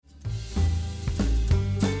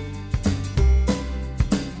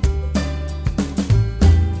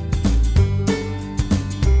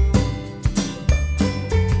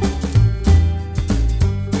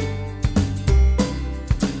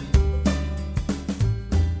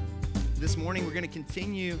this morning. We're going to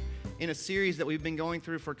continue in a series that we've been going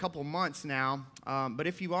through for a couple months now. But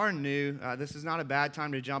if you are new, this is not a bad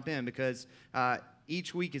time to jump in because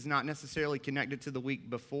each week is not necessarily connected to the week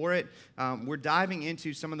before it. We're diving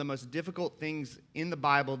into some of the most difficult things in the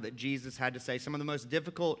Bible that Jesus had to say, some of the most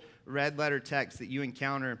difficult red letter texts that you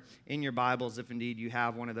encounter in your Bibles, if indeed you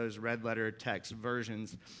have one of those red letter text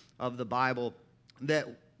versions of the Bible, that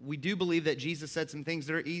we do believe that Jesus said some things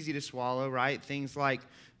that are easy to swallow, right? Things like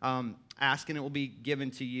ask and it will be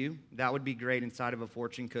given to you. That would be great inside of a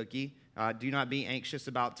fortune cookie. Do not be anxious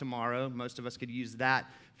about tomorrow. Most of us could use that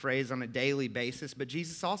phrase on a daily basis. But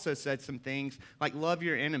Jesus also said some things like love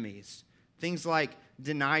your enemies. Things like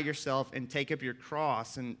deny yourself and take up your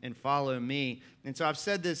cross and follow me. And so I've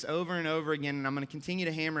said this over and over again, and I'm going to continue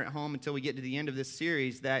to hammer it home until we get to the end of this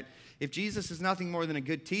series, that if Jesus is nothing more than a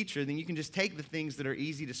good teacher, then you can just take the things that are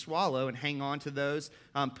easy to swallow and hang on to those,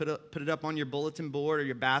 put it up on your bulletin board or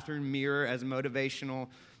your bathroom mirror as motivational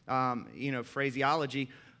phraseology,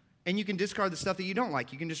 and you can discard the stuff that you don't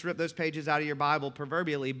like. You can just rip those pages out of your Bible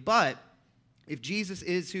proverbially. But if Jesus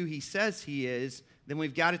is who he says he is, then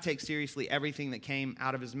we've got to take seriously everything that came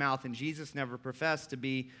out of his mouth. And Jesus never professed to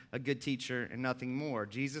be a good teacher and nothing more.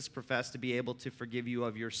 Jesus professed to be able to forgive you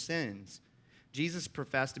of your sins. Jesus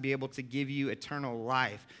professed to be able to give you eternal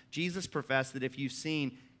life. Jesus professed that if you've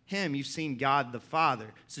seen him, you've seen God the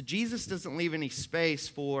Father. So Jesus doesn't leave any space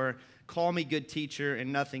for call me good teacher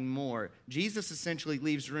and nothing more. Jesus essentially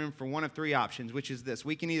leaves room for one of three options, which is this.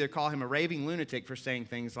 We can either call him a raving lunatic for saying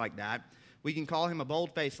things like that. We can call him a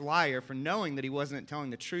bold-faced liar for knowing that he wasn't telling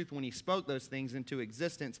the truth when he spoke those things into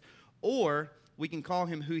existence. Or we can call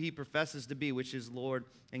him who he professes to be, which is Lord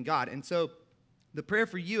and God. And so the prayer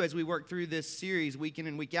for you as we work through this series week in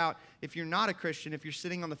and week out, if you're not a Christian, if you're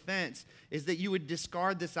sitting on the fence, is that you would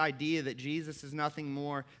discard this idea that Jesus is nothing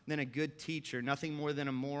more than a good teacher, nothing more than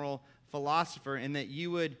a moral philosopher, and that you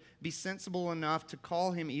would be sensible enough to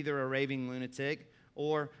call him either a raving lunatic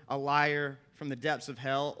or a liar from the depths of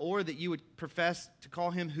hell, or that you would profess to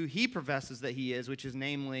call him who he professes that he is, which is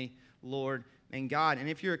namely Lord and God. And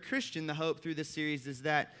if you're a Christian, the hope through this series is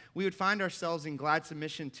that we would find ourselves in glad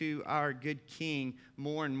submission to our good King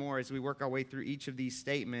more and more as we work our way through each of these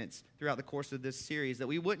statements throughout the course of this series, that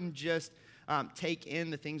we wouldn't just take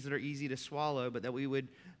in the things that are easy to swallow, but that we would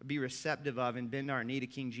be receptive of and bend our knee to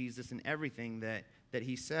King Jesus in everything that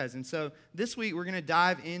he says. And so this week we're going to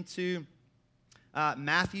dive into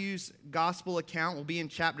Matthew's gospel account. Will be in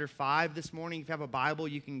chapter 5 this morning. If you have a Bible,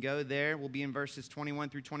 you can go there. We'll be in verses 21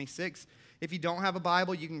 through 26. If you don't have a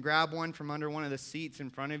Bible, you can grab one from under one of the seats in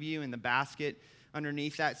front of you in the basket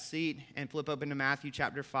underneath that seat and flip open to Matthew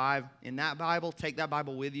chapter 5 in that Bible. Take that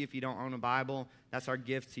Bible with you if you don't own a Bible. That's our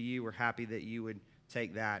gift to you. We're happy that you would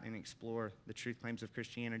take that and explore the truth claims of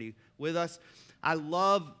Christianity with us. I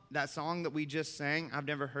love that song that we just sang. I've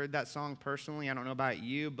never heard that song personally. I don't know about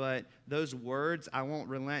you, but those words, I won't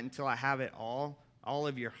relent until I have it all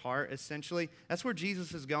of your heart, essentially. That's where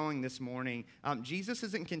Jesus is going this morning. Jesus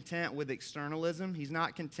isn't content with externalism. He's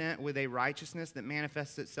not content with a righteousness that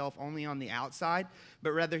manifests itself only on the outside,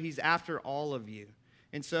 but rather he's after all of you.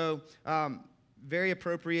 And so, very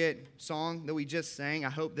appropriate song that we just sang. I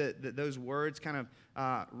hope that those words kind of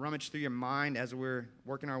rummage through your mind as we're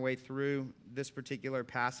working our way through this particular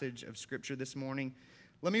passage of Scripture this morning.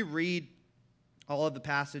 Let me read all of the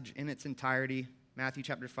passage in its entirety, Matthew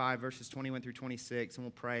chapter 5, verses 21 through 26, and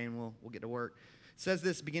we'll pray and we'll get to work. It says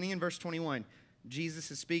this, beginning in verse 21, Jesus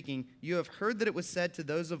is speaking, "You have heard that it was said to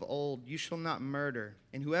those of old, 'You shall not murder,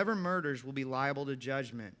 and whoever murders will be liable to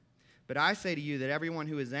judgment.' But I say to you that everyone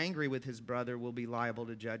who is angry with his brother will be liable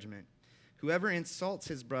to judgment. Whoever insults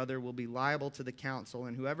his brother will be liable to the council,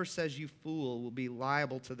 and whoever says you fool will be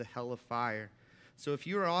liable to the hell of fire. So if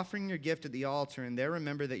you are offering your gift at the altar and there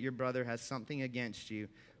remember that your brother has something against you,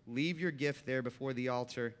 leave your gift there before the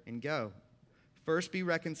altar and go. First be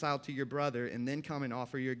reconciled to your brother and then come and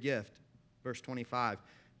offer your gift." Verse 25,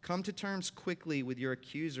 "Come to terms quickly with your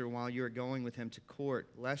accuser while you are going with him to court,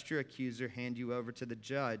 lest your accuser hand you over to the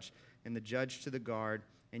judge and the judge to the guard,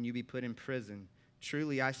 and you be put in prison.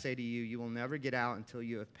 Truly, I say to you, you will never get out until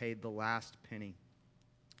you have paid the last penny."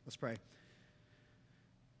 Let's pray.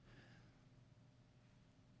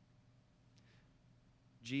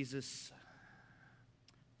 Jesus,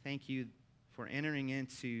 thank you for entering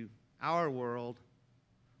into our world,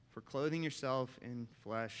 for clothing yourself in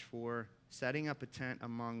flesh, for setting up a tent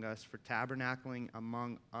among us, for tabernacling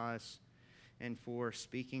among us, and for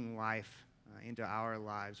speaking life into our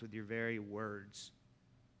lives with your very words.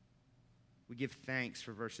 We give thanks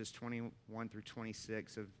for verses 21 through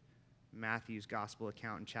 26 of Matthew's gospel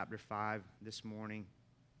account in chapter 5 this morning.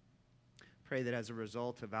 Pray that as a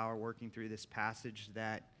result of our working through this passage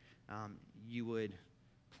that you would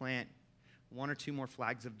plant one or two more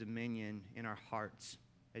flags of dominion in our hearts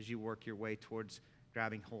as you work your way towards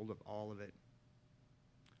grabbing hold of all of it.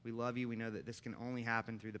 We love you. We know that this can only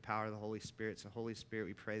happen through the power of the Holy Spirit. So Holy Spirit,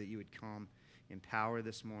 we pray that you would come in power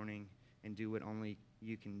this morning and do what only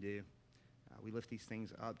you can do. We lift these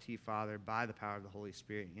things up to you, Father, by the power of the Holy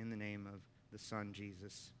Spirit, in the name of the Son,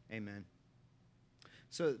 Jesus. Amen.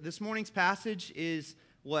 So this morning's passage is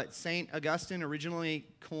what St. Augustine originally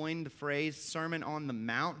coined the phrase Sermon on the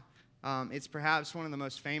Mount. It's perhaps one of the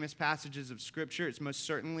most famous passages of Scripture. It's most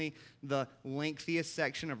certainly the lengthiest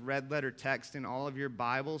section of red letter text in all of your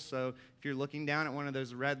Bibles. So if you're looking down at one of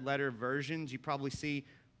those red letter versions, you probably see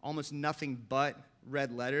almost nothing but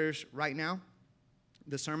red letters right now.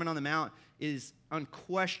 The Sermon on the Mount is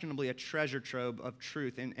unquestionably a treasure trove of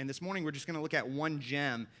truth. And this morning, we're just going to look at one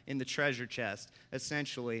gem in the treasure chest,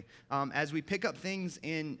 essentially. As we pick up things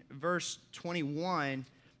in verse 21,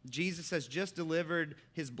 Jesus has just delivered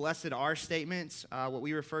his blessed are statements, what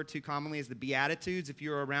we refer to commonly as the Beatitudes. If you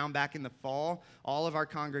were around back in the fall, all of our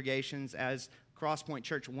congregations as Crosspoint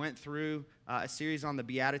Church went through a series on the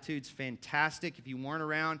Beatitudes. Fantastic. If you weren't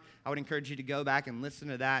around, I would encourage you to go back and listen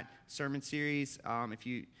to that sermon series. If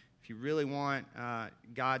you really want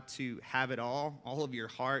God to have it all of your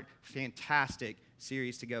heart, fantastic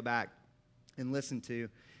series to go back and listen to.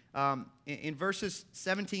 In verses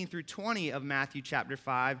 17 through 20 of Matthew chapter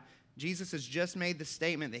 5, Jesus has just made the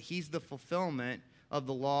statement that he's the fulfillment of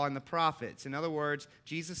the law and the prophets. In other words,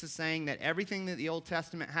 Jesus is saying that everything that the Old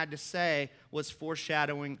Testament had to say was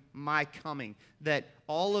foreshadowing my coming, that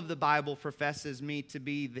all of the Bible professes me to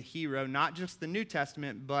be the hero, not just the New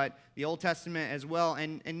Testament, but the Old Testament as well,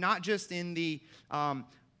 and not just in the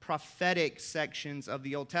prophetic sections of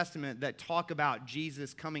the Old Testament that talk about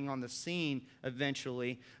Jesus coming on the scene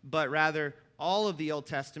eventually, but rather all of the Old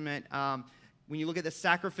Testament. When you look at the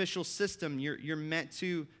sacrificial system, you're meant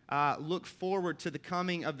to look forward to the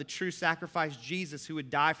coming of the true sacrifice, Jesus, who would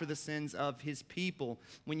die for the sins of his people.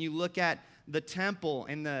 When you look at the temple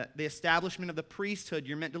and the establishment of the priesthood,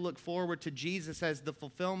 you're meant to look forward to Jesus as the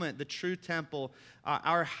fulfillment, the true temple,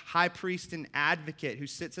 our high priest and advocate who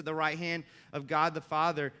sits at the right hand of God the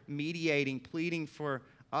Father, mediating, pleading for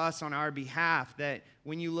us on our behalf. That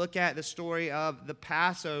when you look at the story of the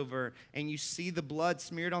Passover and you see the blood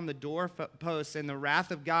smeared on the doorposts and the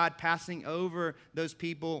wrath of God passing over those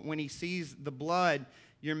people when he sees the blood,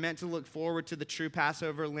 you're meant to look forward to the true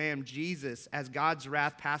Passover lamb, Jesus, as God's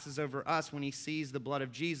wrath passes over us when he sees the blood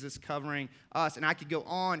of Jesus covering us. And I could go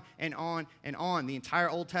on and on and on. The entire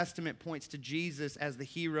Old Testament points to Jesus as the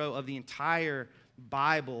hero of the entire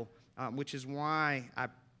Bible, which is why I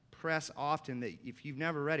press often that if you've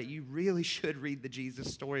never read it, you really should read the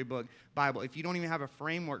Jesus Storybook Bible. If you don't even have a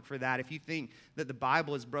framework for that, if you think that the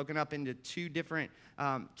Bible is broken up into two different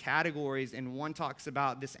categories, and one talks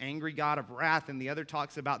about this angry God of wrath, and the other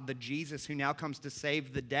talks about the Jesus who now comes to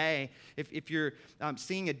save the day, if you're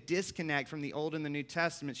seeing a disconnect from the Old and the New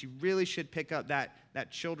Testaments, you really should pick up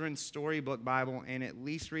that children's storybook Bible and at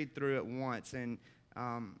least read through it once. And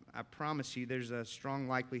I promise you, there's a strong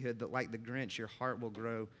likelihood that, like the Grinch, your heart will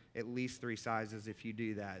grow at least 3 sizes if you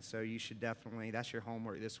do that. So you should definitely, that's your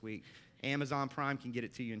homework this week. Amazon Prime can get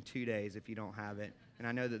it to you in 2 days if you don't have it. And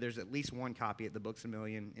I know that there's at least one copy at the Books A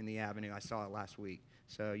Million in the Avenue. I saw it last week.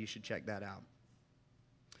 So you should check that out.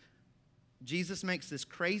 Jesus makes this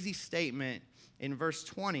crazy statement in verse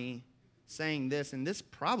 20 saying this, and this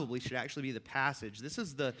probably should actually be the passage. This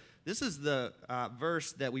is the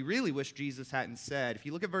verse that we really wish Jesus hadn't said. If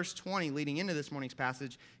you look at verse 20 leading into this morning's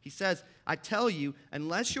passage, he says, I tell you,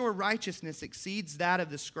 unless your righteousness exceeds that of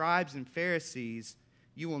the scribes and Pharisees,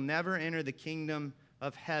 you will never enter the kingdom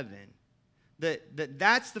of heaven.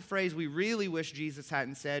 That's the phrase we really wish Jesus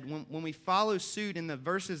hadn't said. When we follow suit in the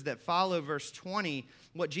verses that follow verse 20,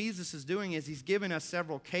 what Jesus is doing is he's given us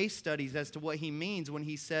several case studies as to what he means when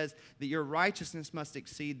he says that your righteousness must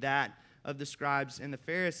exceed that of the scribes and the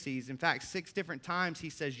Pharisees. In fact, 6 different times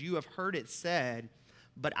he says, you have heard it said,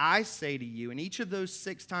 but I say to you. And each of those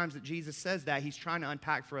 6 times that Jesus says that, he's trying to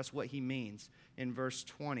unpack for us what he means in verse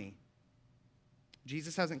 20.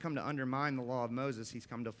 Jesus hasn't come to undermine the law of Moses. He's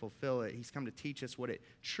come to fulfill it. He's come to teach us what it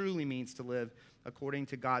truly means to live according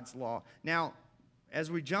to God's law. Now,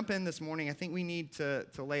 as we jump in this morning, I think we need to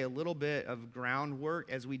lay a little bit of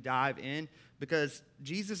groundwork as we dive in, because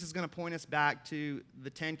Jesus is going to point us back to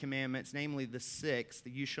the 10 Commandments, namely the 6th,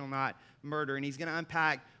 that you shall not murder. And he's going to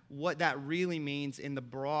unpack what that really means in the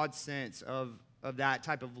broad sense of that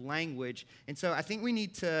type of language. And so I think we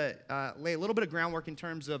need to lay a little bit of groundwork in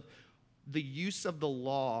terms of the use of the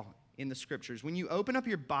law in the scriptures. When you open up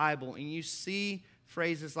your Bible and you see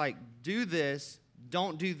phrases like, do this,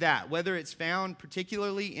 don't do that, whether it's found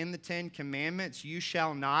particularly in the 10 Commandments, you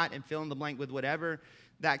shall not, and fill in the blank with whatever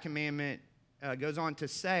that commandment goes on to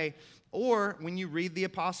say, or when you read the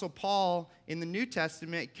Apostle Paul in the New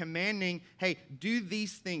Testament commanding, hey, do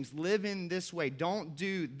these things, live in this way, don't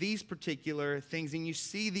do these particular things, and you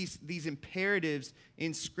see these imperatives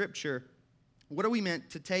in Scripture, what are we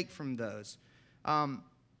meant to take from those? A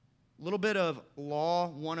little bit of Law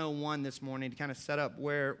 101 this morning to kind of set up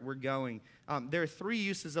where we're going. There are 3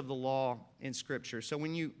 uses of the law in Scripture. So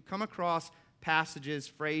when you come across passages,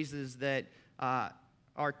 phrases that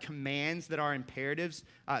are commands, that are imperatives,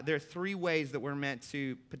 there are 3 ways that we're meant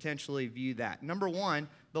to potentially view that. Number 1,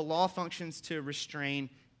 the law functions to restrain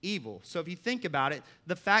evil. So if you think about it,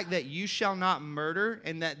 the fact that you shall not murder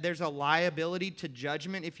and that there's a liability to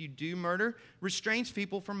judgment if you do murder restrains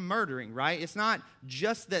people from murdering, right? It's not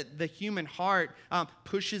just that the human heart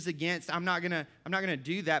pushes against, I'm not gonna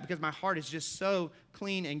do that because my heart is just so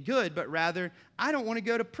clean and good, but rather I don't want to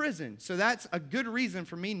go to prison. So that's a good reason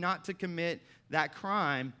for me not to commit that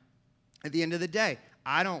crime at the end of the day.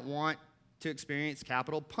 I don't want to experience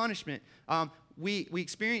capital punishment. We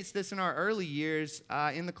experienced this in our early years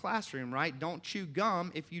in the classroom, right? Don't chew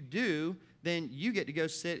gum. If you do, then you get to go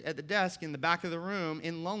sit at the desk in the back of the room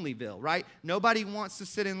in Lonelyville, right? Nobody wants to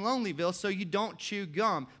sit in Lonelyville, so you don't chew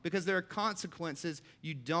gum because there are consequences.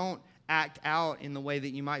 You don't act out in the way that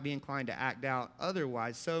you might be inclined to act out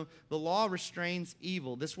otherwise. So the law restrains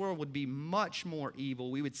evil. This world would be much more evil.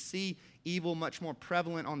 We would see evil much more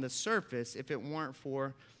prevalent on the surface if it weren't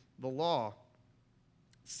for the law.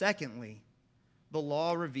 Secondly, the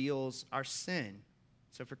law reveals our sin.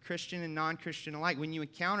 So for Christian and non-Christian alike, when you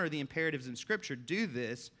encounter the imperatives in Scripture, do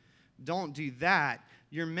this, don't do that,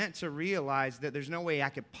 you're meant to realize that there's no way I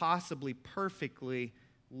could possibly perfectly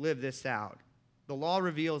live this out. The law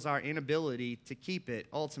reveals our inability to keep it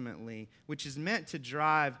ultimately, which is meant to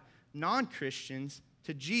drive non-Christians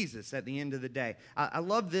to Jesus at the end of the day. I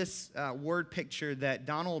love this word picture that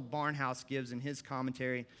Donald Barnhouse gives in his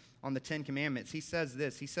commentary on the 10 Commandments. He says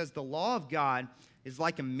this, he says, the law of God is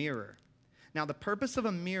like a mirror. Now, the purpose of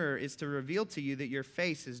a mirror is to reveal to you that your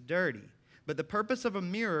face is dirty. But the purpose of a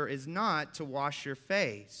mirror is not to wash your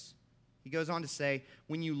face. He goes on to say,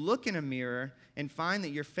 when you look in a mirror and find that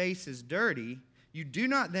your face is dirty, you do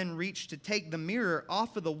not then reach to take the mirror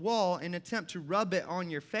off of the wall and attempt to rub it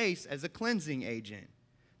on your face as a cleansing agent.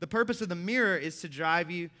 The purpose of the mirror is to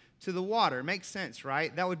drive you to the water. Makes sense,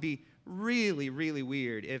 right? That would be really, really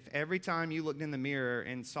weird if every time you looked in the mirror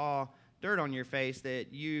and saw dirt on your face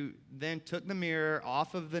that you then took the mirror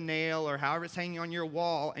off of the nail or however it's hanging on your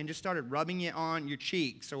wall and just started rubbing it on your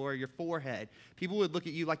cheeks or your forehead. People would look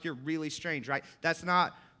at you like you're really strange, right? That's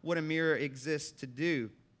not what a mirror exists to do.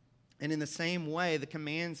 And in the same way, the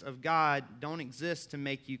commands of God don't exist to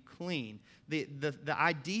make you clean. The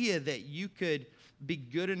idea that you could be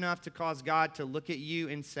good enough to cause God to look at you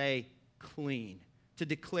and say, clean, to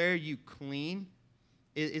declare you clean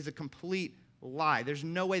is a complete lie. There's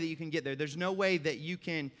no way that you can get there. There's no way that you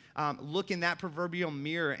can look in that proverbial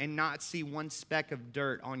mirror and not see one speck of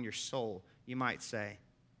dirt on your soul, you might say.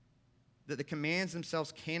 That the commands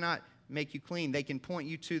themselves cannot make you clean. They can point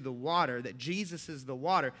you to the water, that Jesus is the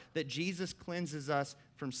water, that Jesus cleanses us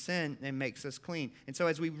from sin and makes us clean. And so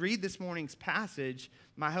as we read this morning's passage,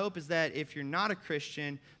 my hope is that if you're not a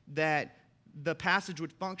Christian, that the passage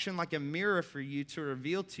would function like a mirror for you to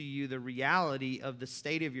reveal to you the reality of the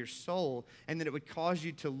state of your soul, and that it would cause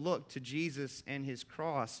you to look to Jesus and his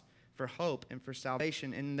cross for hope and for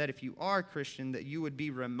salvation, and that if you are a Christian, that you would be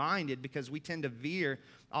reminded, because we tend to veer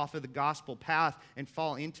off of the gospel path and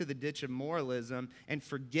fall into the ditch of moralism and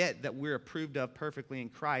forget that we're approved of perfectly in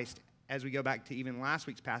Christ as we go back to even last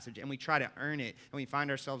week's passage, and we try to earn it, and we find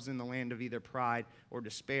ourselves in the land of either pride or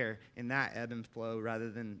despair in that ebb and flow rather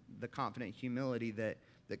than the confident humility that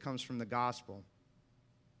comes from the gospel.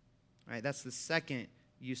 All right, that's the second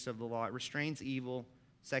use of the law. It restrains evil.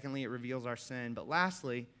 Secondly, it reveals our sin. But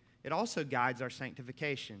lastly, it also guides our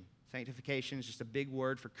sanctification. Sanctification is just a big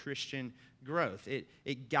word for Christian growth.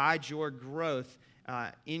 It guides your growth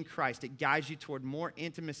in Christ. It guides you toward more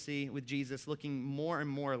intimacy with Jesus, looking more and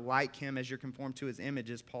more like him as you're conformed to his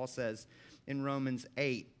image, as Paul says in Romans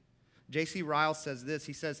 8. J.C. Ryle says this.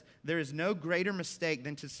 He says, there is no greater mistake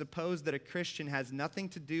than to suppose that a Christian has nothing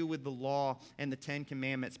to do with the law and the 10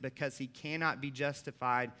 Commandments because he cannot be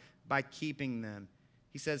justified by keeping them.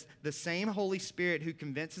 He says, the same Holy Spirit who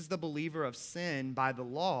convinces the believer of sin by the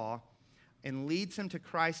law and leads him to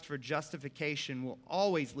Christ for justification will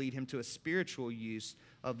always lead him to a spiritual use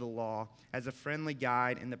of the law as a friendly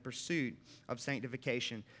guide in the pursuit of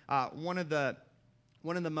sanctification. One of the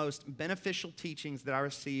most beneficial teachings that I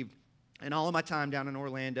received in all of my time down in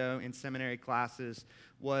Orlando in seminary classes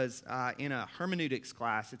was in a hermeneutics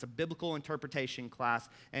class. It's a biblical interpretation class.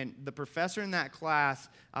 And the professor in that class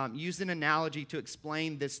used an analogy to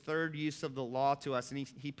explain this third use of the law to us. And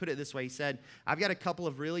he put it this way. He said, I've got a couple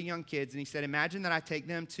of really young kids. And he said, imagine that I take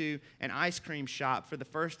them to an ice cream shop for the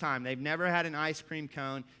first time. They've never had an ice cream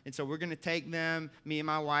cone. And so we're going to take them, me and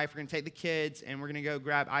my wife, we're going to take the kids, and we're going to go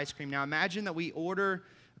grab ice cream. Now imagine that we order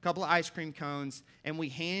a couple of ice cream cones, and we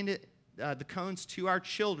hand it the cones to our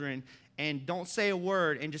children and don't say a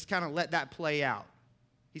word and just kind of let that play out.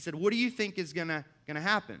 He said, what do you think is gonna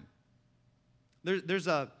happen? There's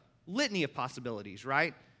a litany of possibilities,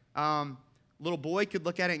 right? Little boy could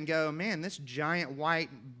look at it and go, man, this giant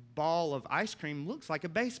white ball of ice cream looks like a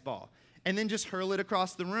baseball. And then just hurl it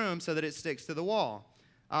across the room so that it sticks to the wall.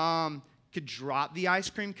 Could drop the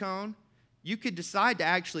ice cream cone. You could decide to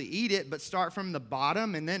actually eat it, but start from the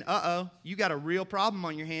bottom, and then, you got a real problem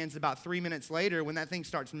on your hands about 3 minutes later when that thing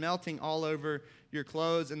starts melting all over your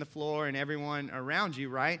clothes and the floor and everyone around you,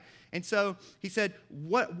 right? And so he said,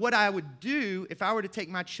 what I would do if I were to take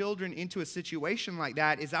my children into a situation like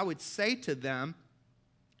that is I would say to them,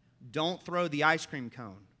 don't throw the ice cream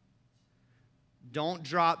cone. Don't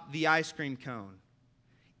drop the ice cream cone.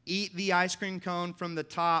 Eat the ice cream cone from the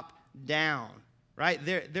top down. Right?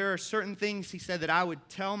 There are certain things, he said, that I would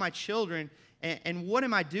tell my children, and what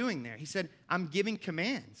am I doing there? He said, I'm giving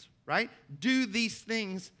commands, right? Do these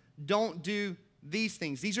things, don't do these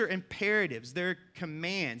things. These are imperatives. They're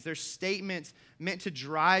commands. They're statements meant to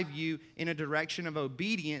drive you in a direction of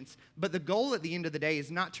obedience. But the goal at the end of the day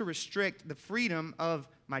is not to restrict the freedom of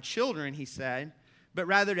my children, he said, but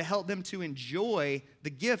rather to help them to enjoy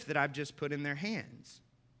the gift that I've just put in their hands.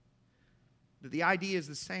 The idea is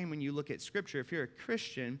the same when you look at Scripture. If you're a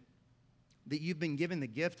Christian, that you've been given the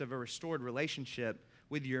gift of a restored relationship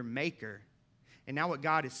with your Maker. And now what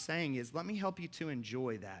God is saying is, let me help you to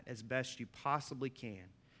enjoy that as best you possibly can.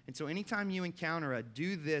 And so anytime you encounter a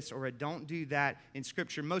do this or a don't do that in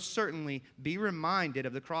Scripture, most certainly be reminded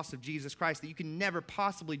of the cross of Jesus Christ, that you can never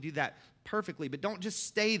possibly do that perfectly. But don't just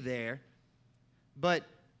stay there, but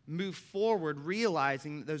move forward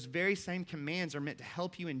realizing that those very same commands are meant to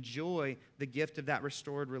help you enjoy the gift of that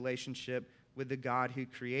restored relationship with the God who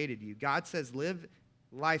created you. God says live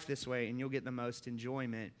life this way and you'll get the most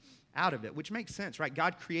enjoyment out of it, which makes sense, right?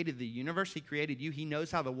 God created the universe. He created you. He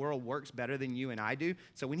knows how the world works better than you and I do.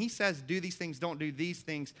 So when he says do these things, don't do these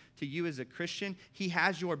things to you as a Christian, he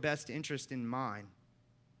has your best interest in mind.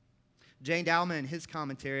 Jane Dowman, in his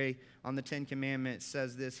commentary on the Ten Commandments,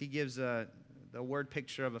 says this. He gives the word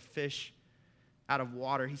picture of a fish out of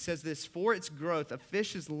water. He says this, for its growth, a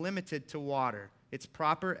fish is limited to water, its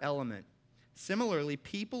proper element. Similarly,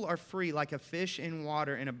 people are free like a fish in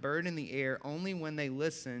water and a bird in the air only when they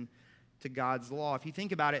listen to God's law. If you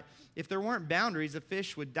think about it, if there weren't boundaries, a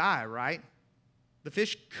fish would die, right? The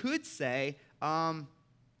fish could say,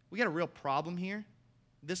 we got a real problem here.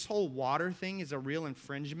 This whole water thing is a real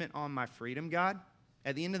infringement on my freedom, God.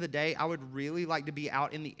 At the end of the day, I would really like to be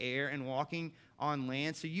out in the air and walking on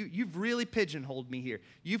land. So you've really pigeonholed me here.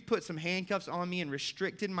 You've put some handcuffs on me and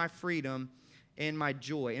restricted my freedom and my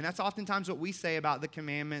joy. And that's oftentimes what we say about the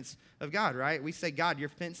commandments of God, right? We say, God, you're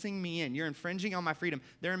fencing me in. You're infringing on my freedom.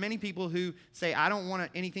 There are many people who say, I don't want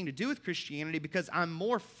anything to do with Christianity because I'm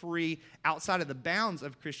more free outside of the bounds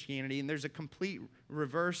of Christianity. And there's a complete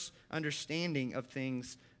reverse understanding of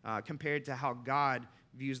things compared to how God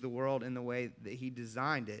views the world in the way that he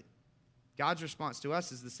designed it. God's response to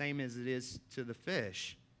us is the same as it is to the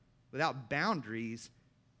fish. Without boundaries,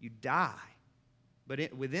 you die.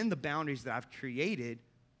 But within the boundaries that I've created,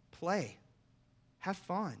 play. Have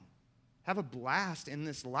fun. Have a blast in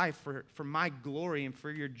this life for my glory and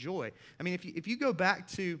for your joy. I mean, if you go back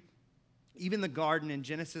to even the garden in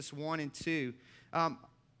Genesis 1 and 2,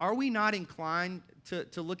 are we not inclined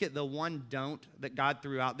to look at the one don't that God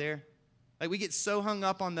threw out there? Like we get so hung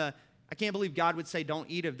up on I can't believe God would say don't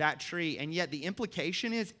eat of that tree, and yet the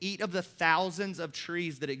implication is eat of the thousands of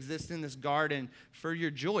trees that exist in this garden for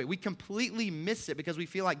your joy. We completely miss it because we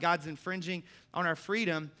feel like God's infringing on our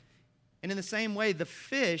freedom. And in the same way, the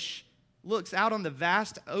fish looks out on the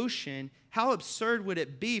vast ocean. How absurd would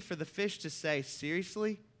it be for the fish to say,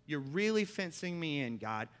 seriously, you're really fencing me in,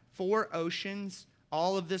 God? 4 oceans,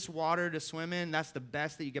 all of this water to swim in, that's the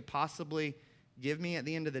best that you could possibly give me at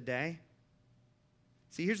the end of the day?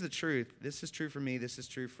 See, here's the truth. This is true for me. This is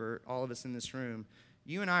true for all of us in this room.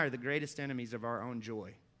 You and I are the greatest enemies of our own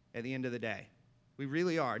joy at the end of the day. We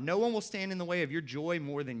really are. No one will stand in the way of your joy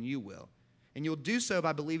more than you will. And you'll do so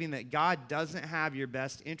by believing that God doesn't have your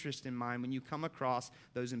best interest in mind when you come across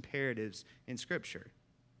those imperatives in Scripture.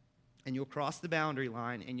 And you'll cross the boundary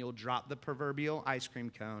line and you'll drop the proverbial ice cream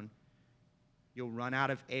cone. You'll run out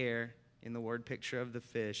of air in the word picture of the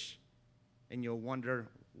fish, and you'll wonder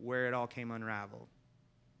where it all came unraveled.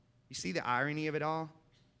 You see the irony of it all?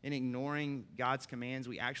 In ignoring God's commands,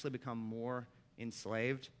 we actually become more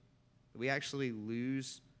enslaved. We actually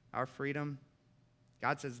lose our freedom.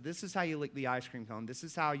 God says, this is how you lick the ice cream cone. This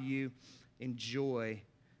is how you enjoy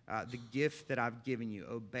the gift that I've given you.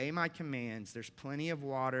 Obey my commands. There's plenty of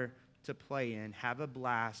water to play in. Have a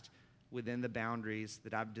blast within the boundaries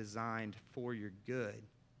that I've designed for your good.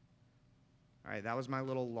 All right, that was my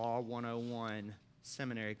little Law 101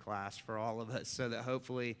 seminary class for all of us, so that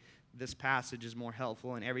hopefully this passage is more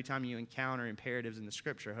helpful, and every time you encounter imperatives in the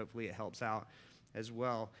Scripture, hopefully it helps out as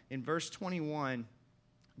well. In verse 21,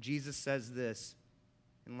 Jesus says this,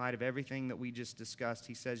 in light of everything that we just discussed.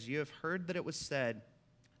 He says, you have heard that it was said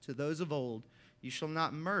to those of old, you shall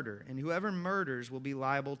not murder, and whoever murders will be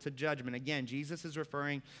liable to judgment. Again, Jesus is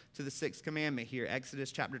referring to the sixth commandment here,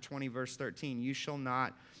 Exodus chapter 20, verse 13. You shall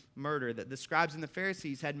not murder. That the scribes and the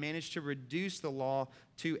Pharisees had managed to reduce the law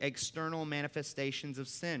to external manifestations of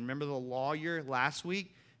sin. Remember the lawyer last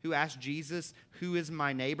week who asked Jesus, who is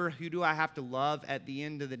my neighbor? Who do I have to love at the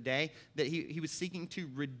end of the day? That he was seeking to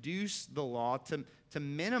reduce the law, to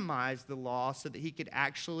minimize the law so that he could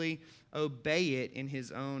actually obey it in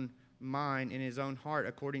his own mind, in his own heart,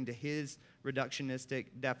 according to his reductionistic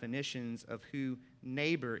definitions of who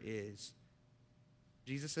neighbor is.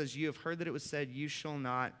 Jesus says, you have heard that it was said, you shall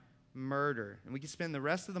not murder. And we can spend the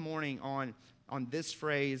rest of the morning on this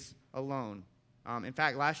phrase alone. In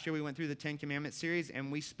fact, last year we went through the Ten Commandments series,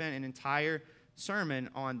 and we spent an entire sermon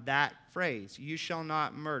on that phrase, you shall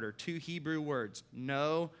not murder. 2 Hebrew words,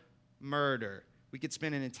 no murder. We could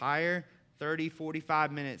spend an entire 30,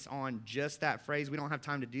 45 minutes on just that phrase. We don't have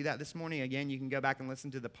time to do that this morning. Again, you can go back and listen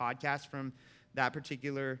to the podcast from that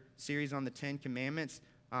particular series on the Ten Commandments.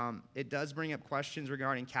 It does bring up questions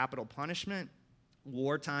regarding capital punishment,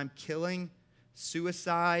 wartime killing,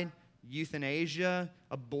 suicide, euthanasia,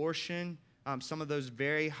 abortion, some of those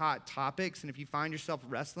very hot topics. And if you find yourself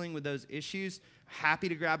wrestling with those issues, happy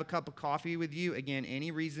to grab a cup of coffee with you. Again,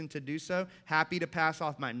 any reason to do so. Happy to pass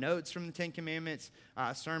off my notes from the Ten Commandments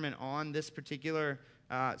sermon on this particular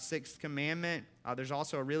sixth commandment. There's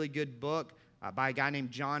also a really good book by a guy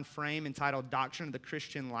named John Frame entitled Doctrine of the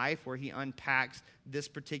Christian Life, where he unpacks this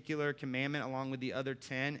particular commandment along with the other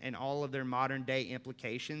 10 and all of their modern day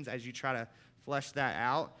implications as you try to flesh that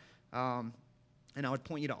out. And I would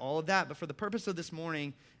point you to all of that. But for the purpose of this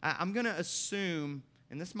morning, I'm going to assume,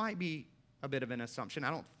 and this might be a bit of an assumption,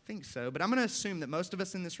 I don't think so, but I'm going to assume that most of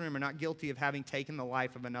us in this room are not guilty of having taken the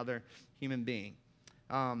life of another human being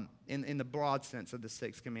in the broad sense of the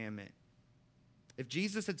sixth commandment. If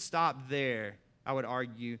Jesus had stopped there, I would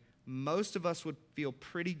argue most of us would feel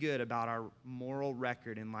pretty good about our moral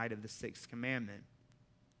record in light of the sixth commandment.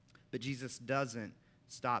 But Jesus doesn't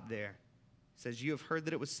stop there. He says, you have heard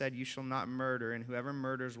that it was said, you shall not murder, and whoever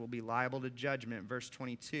murders will be liable to judgment. Verse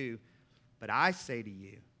 22, but I say to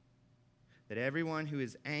you that everyone who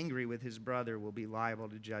is angry with his brother will be liable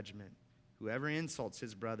to judgment. Whoever insults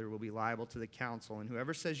his brother will be liable to the council, and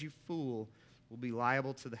whoever says you fool will be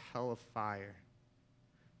liable to the hell of fire.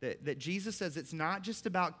 That Jesus says it's not just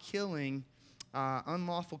about killing,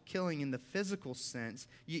 unlawful killing in the physical sense.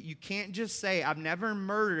 You can't just say, I've never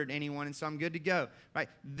murdered anyone, and so I'm good to go. Right?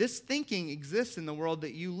 This thinking exists in the world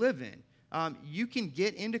that you live in. You can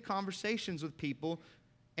get into conversations with people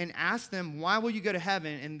and ask them, why will you go to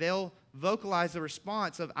heaven? And they'll vocalize the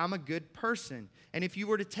response of, I'm a good person. And if you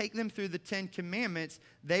were to take them through the Ten Commandments,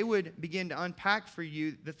 they would begin to unpack for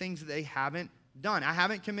you the things that they haven't done. I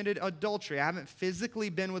haven't committed adultery. I haven't physically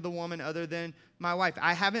been with a woman other than my wife.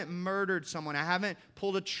 I haven't murdered someone. I haven't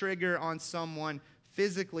pulled a trigger on someone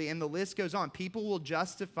physically. And the list goes on. People will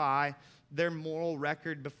justify their moral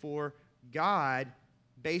record before God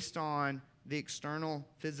based on the external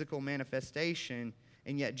physical manifestation.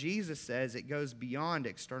 And yet Jesus says it goes beyond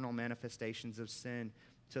external manifestations of sin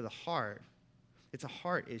to the heart. It's a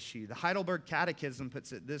heart issue. The Heidelberg Catechism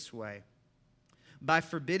puts it this way. By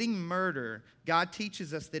forbidding murder, God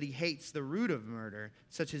teaches us that he hates the root of murder,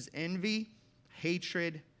 such as envy,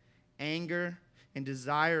 hatred, anger, and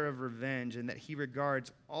desire of revenge, and that he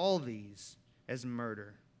regards all these as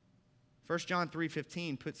murder. 1 John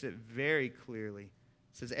 3:15 puts it very clearly. It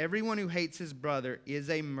says, everyone who hates his brother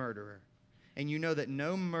is a murderer, and you know that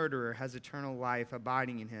no murderer has eternal life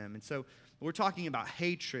abiding in him. And so we're talking about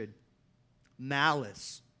hatred,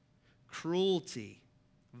 malice, cruelty,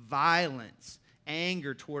 violence,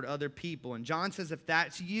 anger toward other people. And John says if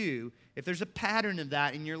that's you, if there's a pattern of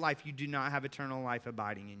that in your life, you do not have eternal life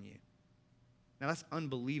abiding in you. Now, that's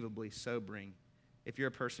unbelievably sobering if you're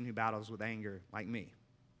a person who battles with anger like me.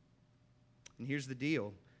 And here's the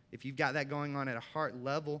deal. If you've got that going on at a heart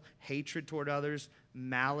level, hatred toward others,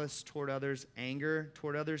 malice toward others, anger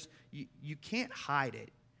toward others, you can't hide it.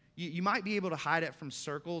 You might be able to hide it from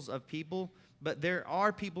circles of people, but there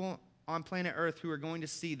are people on planet Earth who are going to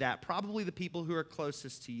see that, probably the people who are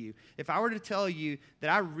closest to you. If I were to tell you that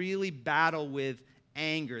I really battle with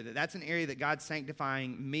anger, that's an area that God's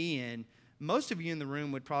sanctifying me in, most of you in the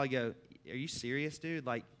room would probably go, are you serious, dude?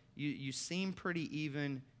 Like, you seem pretty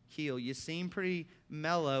even keel. You seem pretty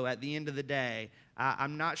mellow at the end of the day.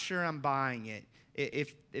 I'm not sure I'm buying it.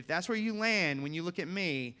 If that's where you land when you look at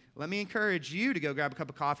me, let me encourage you to go grab a cup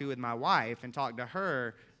of coffee with my wife and talk to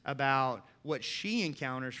her about what she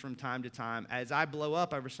encounters from time to time as I blow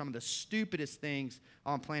up over some of the stupidest things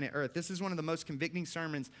on planet Earth. This is one of the most convicting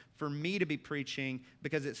sermons for me to be preaching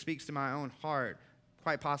because it speaks to my own heart,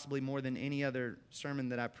 quite possibly more than any other sermon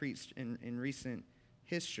that I preached in recent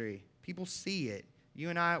history. People see it. You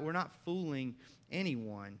and I, we're not fooling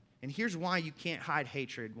anyone. And here's why you can't hide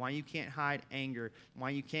hatred, why you can't hide anger,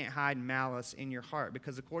 why you can't hide malice in your heart.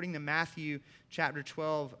 Because according to Matthew chapter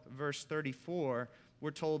 12, verse 34,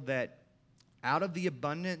 we're told that out of the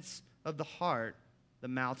abundance of the heart, the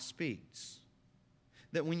mouth speaks.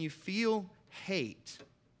 That when you feel hate,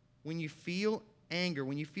 when you feel anger,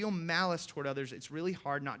 when you feel malice toward others, it's really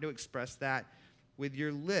hard not to express that with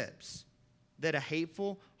your lips. That a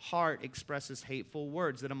hateful heart expresses hateful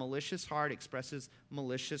words. That a malicious heart expresses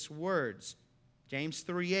malicious words. James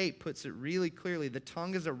 3:8 puts it really clearly. The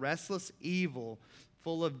tongue is a restless evil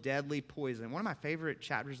full of deadly poison. One of my favorite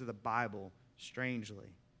chapters of the Bible,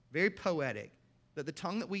 strangely. Very poetic. That the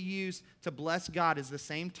tongue that we use to bless God is the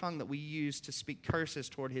same tongue that we use to speak curses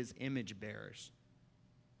toward his image bearers.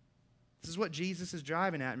 This is what Jesus is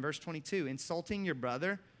driving at in verse 22. Insulting your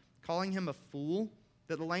brother, calling him a fool.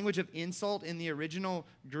 That the language of insult in the original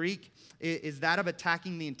Greek is that of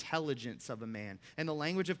attacking the intelligence of a man. And the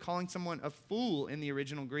language of calling someone a fool in the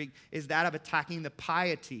original Greek is that of attacking the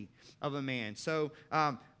piety of a man. So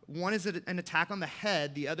one is an attack on the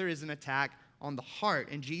head, the other is an attack on the heart.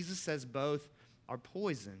 And Jesus says both are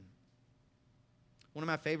poison. One of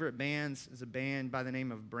my favorite bands is a band by the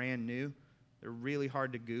name of Brand New. They're really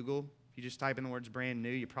hard to Google. If you just type in the words Brand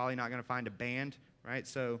New, you're probably not going to find a band, right?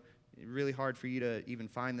 So really hard for you to even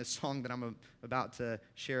find this song that I'm about to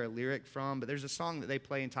share a lyric from. But there's a song that they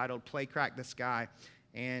play entitled Play Crack the Sky.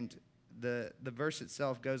 And the verse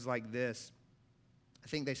itself goes like this. I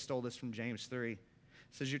think they stole this from James 3. It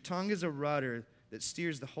says, your tongue is a rudder that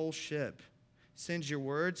steers the whole ship, sends your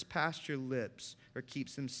words past your lips, or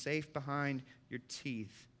keeps them safe behind your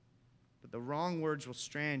teeth. But the wrong words will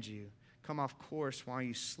strand you, come off course while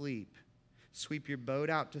you sleep, sweep your boat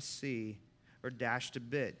out to sea, or dashed to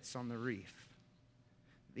bits on the reef.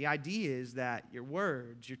 The idea is that your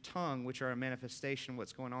words, your tongue, which are a manifestation of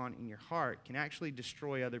what's going on in your heart, can actually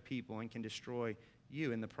destroy other people and can destroy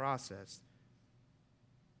you in the process.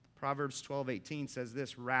 Proverbs 12:18 says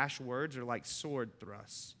this, rash words are like sword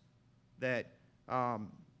thrusts. That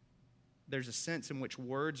there's a sense in which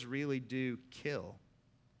words really do kill,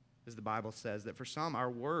 as the Bible says, that for some,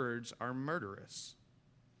 our words are murderous.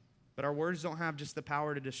 But our words don't have just the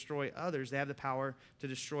power to destroy others. They have the power to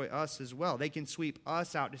destroy us as well. They can sweep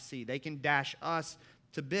us out to sea. They can dash us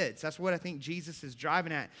to bits. That's what I think Jesus is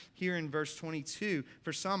driving at here in verse 22.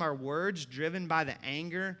 For some, our words, driven by the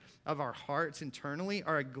anger of our hearts internally,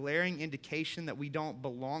 are a glaring indication that we don't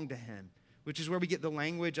belong to him, which is where we get the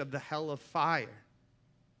language of the hell of fire.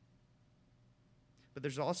 But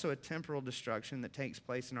there's also a temporal destruction that takes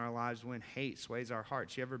place in our lives when hate sways our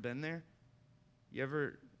hearts. You ever been there? You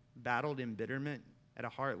ever battled embitterment at a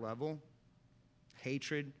heart level?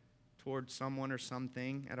 Hatred towards someone or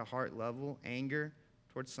something at a heart level? Anger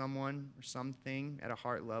towards someone or something at a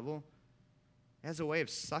heart level? It has a way of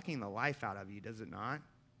sucking the life out of you, does it not? It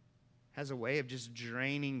has a way of just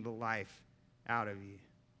draining the life out of you.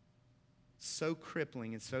 So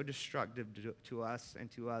crippling and so destructive to us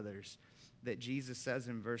and to others that Jesus says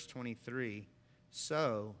in verse 23,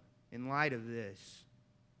 so, in light of this,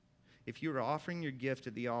 if you are offering your gift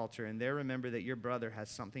at the altar and there remember that your brother has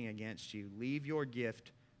something against you, leave your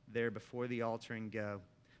gift there before the altar and go.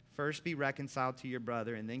 First be reconciled to your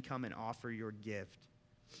brother and then come and offer your gift.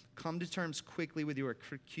 Come to terms quickly with your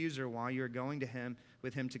accuser while you are going to him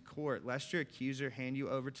with him to court, lest your accuser hand you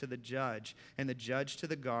over to the judge, and the judge to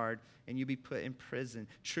the guard, and you be put in prison.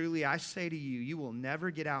 Truly, I say to you, you will never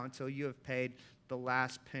get out until you have paid the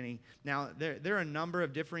last penny. Now, there are a number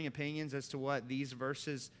of differing opinions as to what these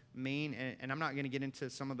verses mean, and I'm not going to get into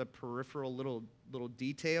some of the peripheral little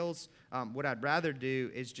details. What I'd rather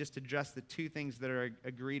do is just address the two things that are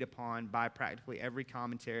agreed upon by practically every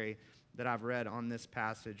commentary that I've read on this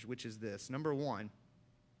passage, which is this. Number one,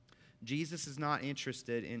 Jesus is not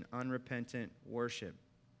interested in unrepentant worship.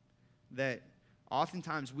 That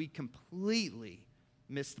oftentimes we completely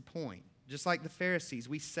miss the point. Just like the Pharisees,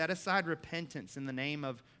 we set aside repentance in the name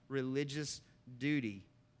of religious duty,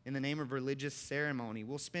 in the name of religious ceremony.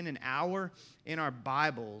 We'll spend an hour in our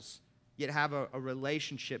Bibles, yet have a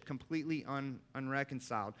relationship completely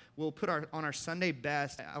unreconciled. We'll put on our Sunday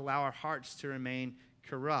best, allow our hearts to remain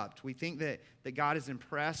corrupt. We think that God is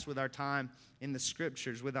impressed with our time in the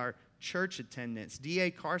Scriptures, with our church attendance. D.A.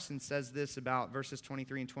 Carson says this about verses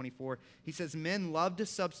 23 and 24. He says, men love to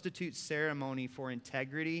substitute ceremony for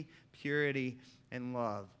integrity, purity, and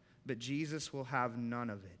love, but Jesus will have none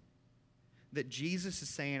of it. That Jesus is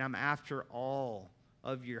saying, I'm after all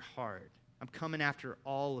of your heart. I'm coming after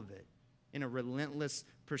all of it in a relentless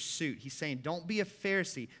pursuit. He's saying, don't be a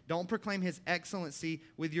Pharisee. Don't proclaim his excellency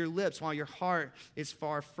with your lips while your heart is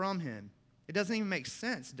far from him. It doesn't even make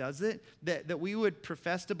sense, does it? That we would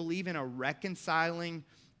profess to believe in a reconciling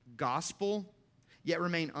gospel, yet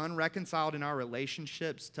remain unreconciled in our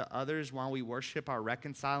relationships to others while we worship our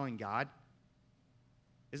reconciling God.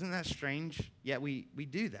 Isn't that strange? Yet we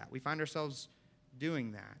do that. We find ourselves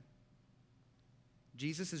doing that.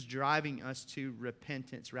 Jesus is driving us to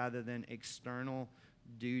repentance rather than external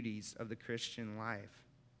duties of the Christian life.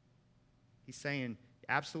 He's saying,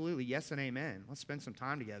 absolutely, yes and amen. Let's spend some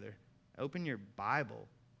time together. Open your Bible.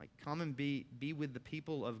 Come and be with the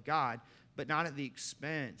people of God, but not at the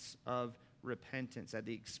expense of repentance, at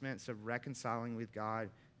the expense of reconciling with God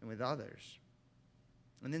and with others.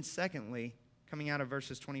 And then secondly, coming out of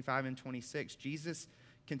verses 25 and 26, Jesus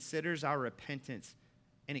considers our repentance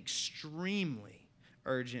an extremely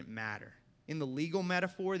urgent matter. In the legal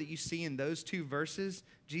metaphor that you see in those two verses,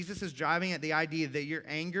 Jesus is driving at the idea that your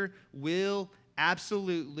anger will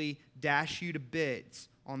absolutely dash you to bits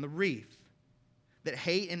on the reef. That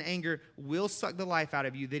hate and anger will suck the life out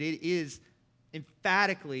of you, that it is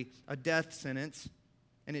emphatically a death sentence,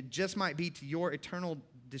 and it just might be to your eternal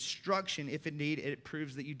destruction if indeed it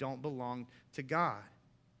proves that you don't belong to God.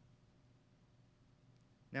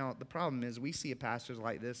 Now, the problem is we see a passage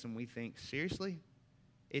like this and we think, seriously?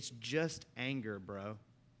 It's just anger, bro.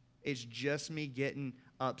 It's just me getting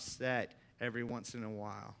upset every once in a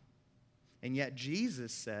while. And yet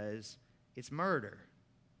Jesus says it's murder.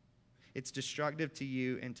 It's destructive to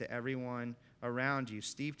you and to everyone around you.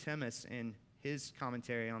 Steve Timmis, in his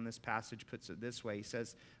commentary on this passage, puts it this way. He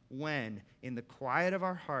says, when, in the quiet of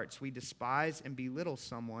our hearts, we despise and belittle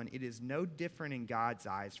someone, it is no different in God's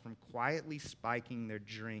eyes from quietly spiking their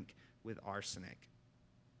drink with arsenic.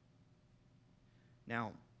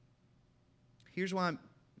 Now, here's why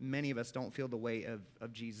many of us don't feel the weight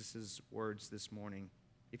of Jesus' words this morning.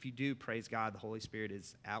 If you do, praise God, the Holy Spirit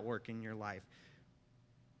is at work in your life.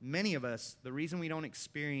 Many of us, the reason we don't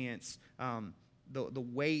experience the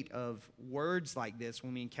weight of words like this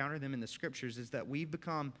when we encounter them in the Scriptures is that we've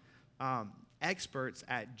become experts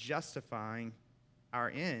at justifying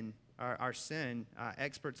our sin,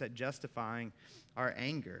 experts at justifying our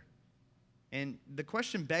anger. And the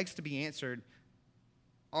question begs to be answered,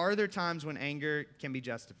 are there times when anger can be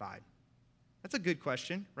justified? That's a good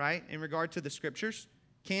question, right, in regard to the Scriptures.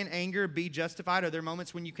 Can anger be justified? Are there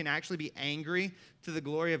moments when you can actually be angry to the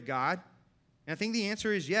glory of God? And I think the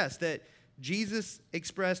answer is yes, that Jesus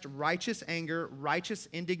expressed righteous anger, righteous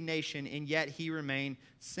indignation, and yet he remained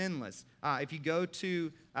sinless. If you go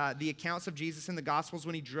to the accounts of Jesus in the Gospels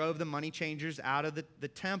when he drove the money changers out of the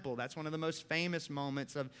temple, that's one of the most famous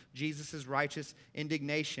moments of Jesus' righteous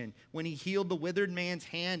indignation. When he healed the withered man's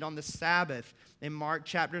hand on the Sabbath in Mark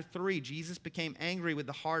chapter 3, Jesus became angry with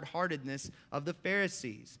the hard-heartedness of the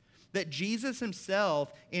Pharisees. That Jesus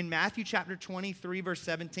himself in Matthew chapter 23, verse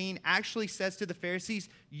 17, actually says to the Pharisees,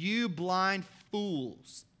 you blind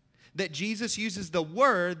fools. That Jesus uses the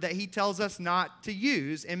word that he tells us not to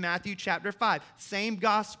use in Matthew chapter 5. Same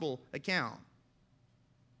gospel account.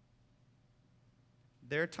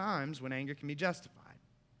 There are times when anger can be justified.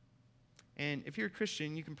 And if you're a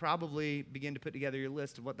Christian, you can probably begin to put together your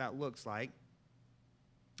list of what that looks like.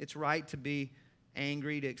 It's right to be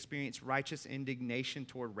angry, to experience righteous indignation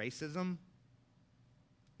toward racism.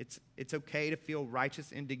 It's okay to feel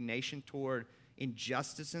righteous indignation toward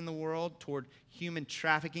injustice in the world, toward human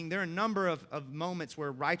trafficking. There are a number of moments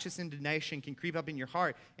where righteous indignation can creep up in your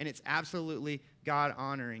heart, and it's absolutely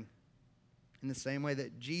God-honoring in the same way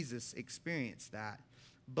that Jesus experienced that.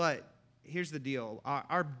 But here's the deal.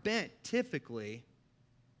 Our bent typically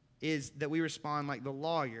is that we respond like the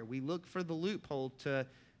lawyer. We look for the loophole to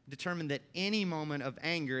determine that any moment of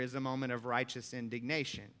anger is a moment of righteous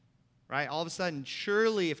indignation, right? All of a sudden,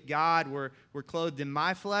 surely if God were clothed in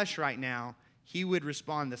my flesh right now, he would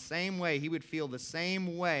respond the same way. He would feel the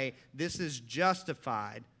same way. This is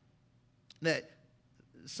justified. That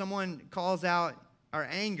someone calls out our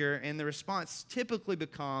anger, and the response typically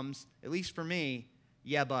becomes, at least for me,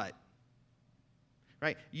 yeah, but.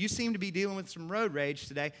 Right? You seem to be dealing with some road rage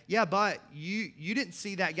today. Yeah, but you didn't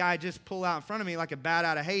see that guy just pull out in front of me like a bat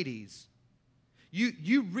out of Hades.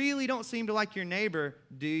 You really don't seem to like your neighbor,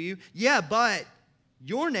 do you? Yeah, but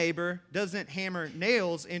your neighbor doesn't hammer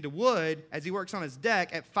nails into wood as he works on his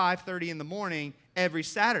deck at 5:30 in the morning every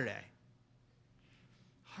Saturday.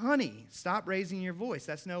 Honey, stop raising your voice.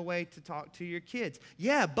 That's no way to talk to your kids.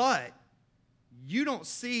 Yeah, but you don't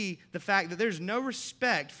see the fact that there's no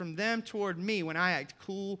respect from them toward me when I act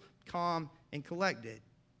cool, calm, and collected.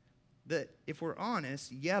 That if we're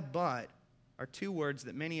honest, yeah, but are two words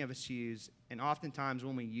that many of us use, and oftentimes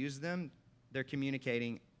when we use them, they're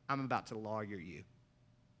communicating, I'm about to lawyer you.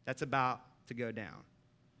 That's about to go down.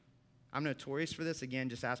 I'm notorious for this. Again,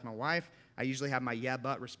 just ask my wife. I usually have my yeah,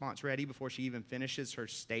 but response ready before she even finishes her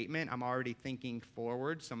statement. I'm already thinking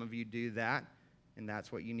forward. Some of you do that. And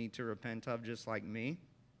that's what you need to repent of, just like me.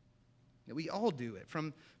 We all do it.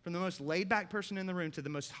 From the most laid-back person in the room to the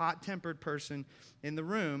most hot-tempered person in the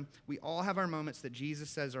room, we all have our moments that Jesus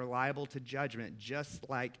says are liable to judgment, just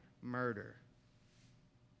like murder.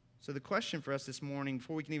 So the question for us this morning,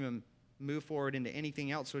 before we can even move forward into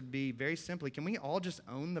anything else, would be very simply, can we all just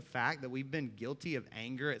own the fact that we've been guilty of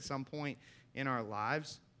anger at some point in our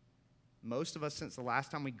lives? Most of us since the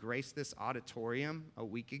last time we graced this auditorium a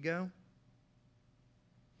week ago.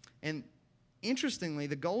 And interestingly,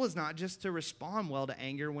 the goal is not just to respond well to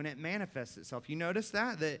anger when it manifests itself. You notice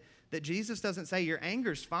that Jesus doesn't say your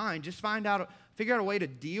anger's fine. Just figure out a way to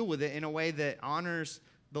deal with it in a way that honors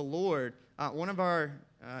the Lord. One of our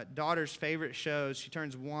daughter's favorite shows, she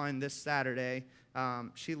turns 1 this Saturday.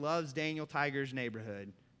 She loves Daniel Tiger's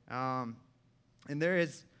Neighborhood. And there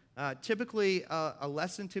is typically a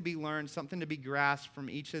lesson to be learned, something to be grasped from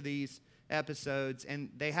each of these episodes.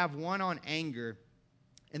 And they have one on anger.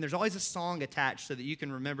 And there's always a song attached so that you can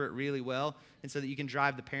remember it really well and so that you can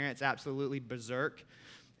drive the parents absolutely berserk.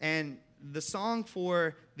 And the song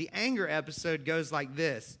for the anger episode goes like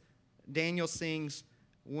this. Daniel sings,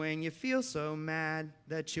 when you feel so mad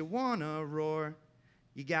that you want to roar,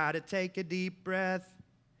 you got to take a deep breath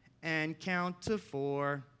and count to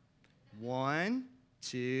 4. 1,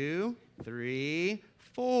 2, 3,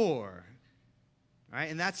 4. All right,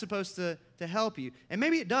 and that's supposed to help you. And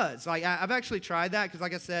maybe it does. Like, I've actually tried that because,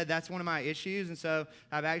 like I said, that's one of my issues. And so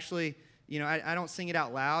I've actually, I don't sing it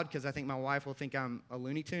out loud because I think my wife will think I'm a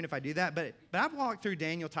Looney Tune if I do that. But I've walked through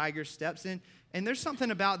Daniel Tiger's steps, and there's something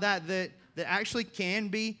about that actually can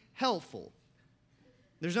be helpful.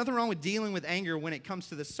 There's nothing wrong with dealing with anger when it comes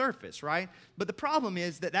to the surface, right? But the problem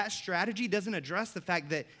is that strategy doesn't address the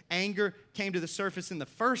fact that anger came to the surface in the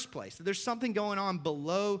first place. There's something going on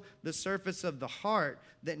below the surface of the heart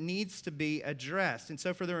that needs to be addressed. And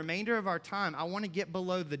so for the remainder of our time, I want to get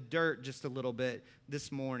below the dirt just a little bit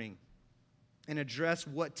this morning and address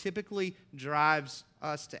what typically drives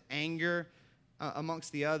us to anger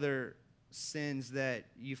amongst the other sins that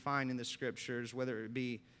you find in the Scriptures, whether it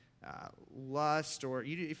be lust, or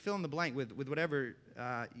you fill in the blank with whatever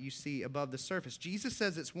you see above the surface. Jesus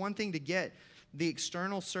says it's one thing to get the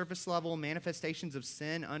external surface level manifestations of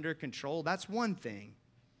sin under control. That's one thing.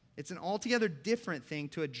 It's an altogether different thing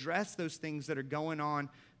to address those things that are going on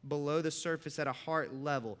below the surface at a heart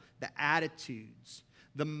level. The attitudes,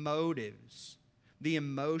 the motives, the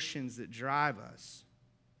emotions that drive us.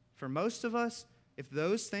 For most of us, if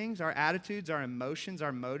those things, our attitudes, our emotions,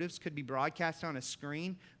 our motives could be broadcast on a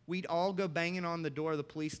screen, we'd all go banging on the door of the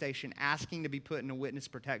police station asking to be put in a witness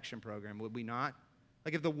protection program, would we not?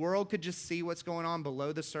 Like if the world could just see what's going on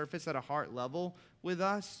below the surface at a heart level with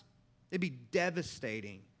us, it'd be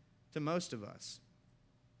devastating to most of us.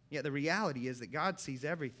 Yet the reality is that God sees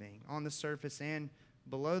everything on the surface and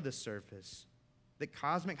below the surface. That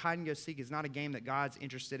cosmic hide-and-go-seek is not a game that God's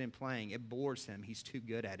interested in playing. It bores him. He's too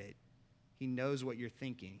good at it. He knows what you're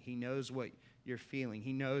thinking. He knows what you're feeling.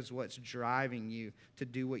 He knows what's driving you to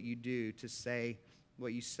do what you do, to say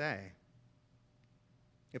what you say.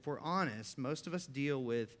 If we're honest, most of us deal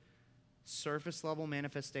with surface level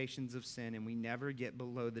manifestations of sin, and we never get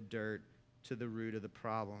below the dirt to the root of the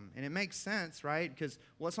problem. And it makes sense, right? Because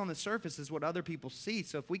what's on the surface is what other people see.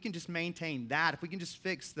 So if we can just maintain that, if we can just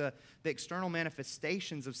fix the external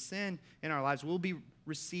manifestations of sin in our lives, we'll be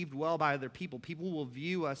received well by other people. People will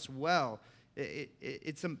view us well.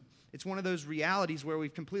 It's one of those realities where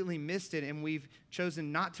we've completely missed it, and we've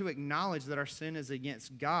chosen not to acknowledge that our sin is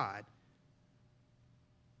against God.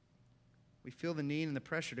 We feel the need and the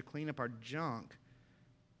pressure to clean up our junk,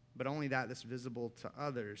 but only that's visible to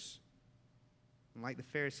others. And like the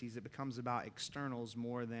Pharisees, it becomes about externals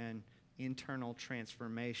more than internal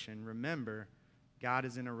transformation. Remember, God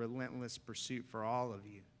is in a relentless pursuit for all of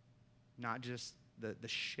you, not just the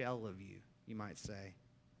shell of you, you might say.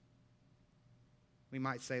 We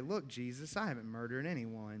might say, look, Jesus, I haven't murdered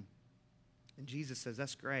anyone. And Jesus says,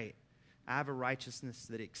 that's great. I have a righteousness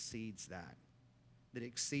that exceeds that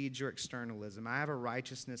exceeds your externalism. I have a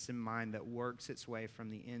righteousness in mind that works its way from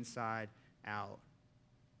the inside out.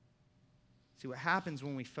 See, what happens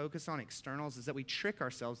when we focus on externals is that we trick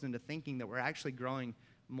ourselves into thinking that we're actually growing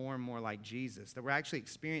more and more like Jesus, that we're actually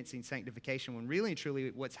experiencing sanctification, when really and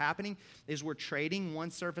truly what's happening is we're trading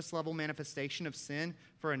one surface level manifestation of sin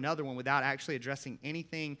for another one without actually addressing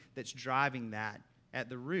anything that's driving that at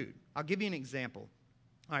the root. I'll give you an example.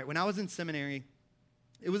 All right, when I was in seminary,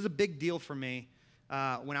 it was a big deal for me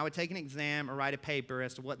when I would take an exam or write a paper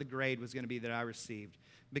as to what the grade was going to be that I received.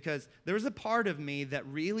 Because there was a part of me that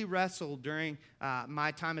really wrestled during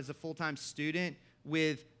my time as a full-time student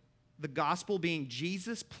with the gospel being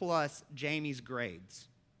Jesus plus Jamie's grades.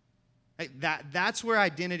 That's where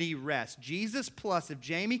identity rests. Jesus plus, if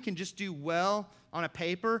Jamie can just do well on a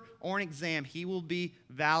paper or an exam, he will be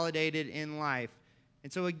validated in life.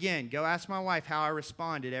 And so again, go ask my wife how I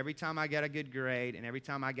responded every time I got a good grade and every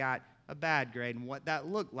time I got a bad grade and what that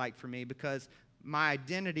looked like for me, because my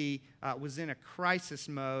identity was in a crisis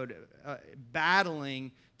mode,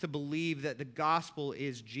 battling to believe that the gospel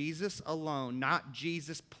is Jesus alone, not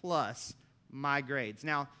Jesus plus my grades.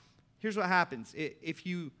 Now, here's what happens. If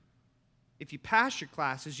you pass your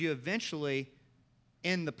classes, you eventually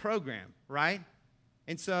end the program, right?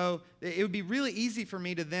 And so it would be really easy for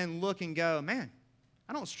me to then look and go, man,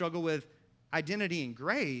 I don't struggle with identity and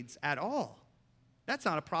grades at all. That's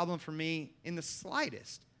not a problem for me in the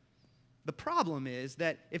slightest. The problem is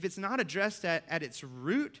that if it's not addressed at its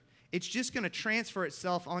root, it's just going to transfer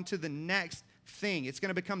itself onto the next thing. It's going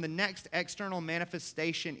to become the next external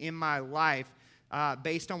manifestation in my life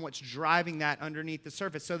based on what's driving that underneath the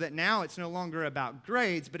surface, so that now it's no longer about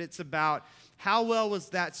grades, but it's about how well was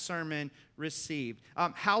that sermon received?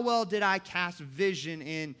 How well did I cast vision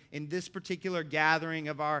in this particular gathering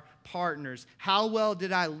of our partners? How well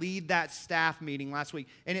did I lead that staff meeting last week?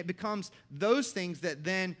 And it becomes those things that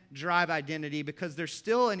then drive identity, because there's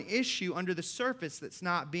still an issue under the surface that's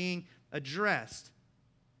not being addressed.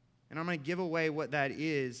 And I'm going to give away what that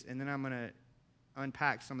is, and then I'm going to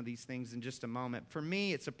unpack some of these things in just a moment. For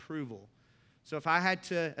me, it's approval. So if I had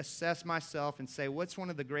to assess myself and say, what's one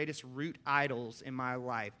of the greatest root idols in my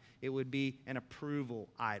life? It would be an approval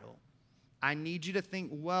idol. I need you to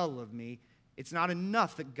think well of me. It's not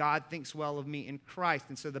enough that God thinks well of me in Christ.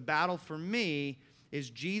 And so the battle for me is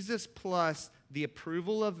Jesus plus the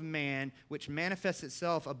approval of man, which manifests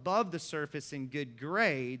itself above the surface in good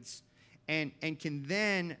grades, and can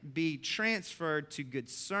then be transferred to good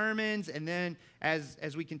sermons, and then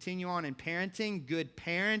as we continue on in parenting, good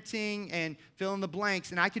parenting, and fill in the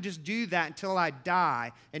blanks. And I could just do that until I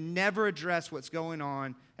die and never address what's going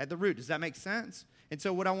on at the root. Does that make sense? And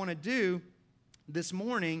so what I want to do this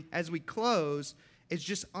morning as we close is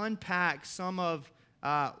just unpack some of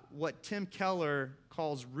what Tim Keller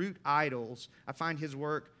calls root idols. I find his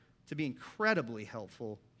work to be incredibly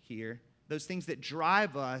helpful here. Those things that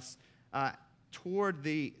drive us toward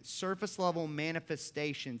the surface level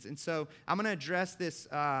manifestations. And so I'm going to address this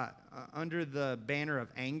under the banner of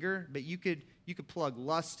anger, but you could plug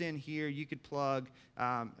lust in here. You could plug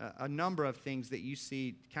a number of things that you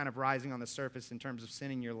see kind of rising on the surface in terms of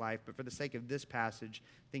sin in your life. But for the sake of this passage,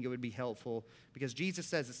 I think it would be helpful, because Jesus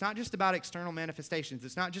says it's not just about external manifestations.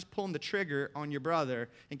 It's not just pulling the trigger on your brother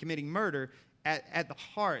and committing murder. At the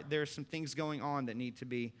heart, there are some things going on that need to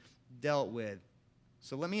be dealt with.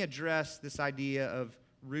 So let me address this idea of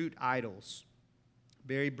root idols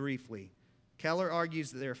very briefly. Keller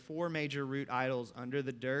argues that there are four major root idols under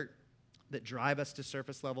the dirt that drive us to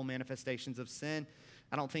surface level manifestations of sin.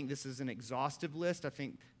 I don't think this is an exhaustive list. I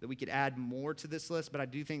think that we could add more to this list, but I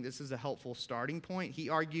do think this is a helpful starting point. He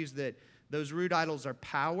argues that those root idols are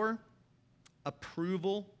power,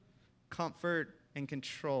 approval, comfort, and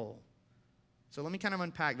control. So let me kind of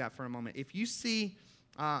unpack that for a moment. If you see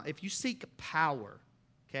if you seek power,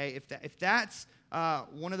 okay, if that's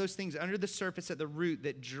one of those things under the surface at the root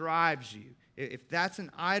that drives you, if that's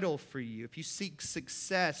an idol for you, if you seek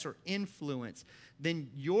success or influence, then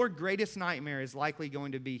your greatest nightmare is likely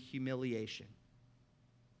going to be humiliation.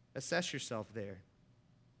 Assess yourself there.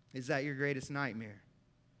 Is that your greatest nightmare?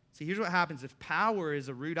 See, here's what happens. If power is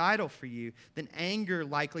a root idol for you, then anger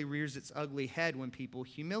likely rears its ugly head when people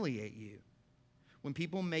humiliate you, when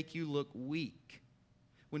people make you look weak,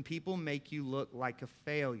 when people make you look like a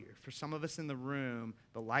failure. For some of us in the room,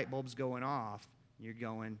 the light bulb's going off. You're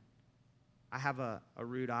going, I have a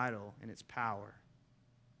root idol, and it's power.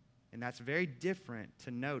 And that's very different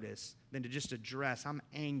to notice than to just address, I'm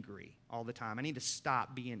angry all the time. I need to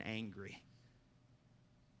stop being angry.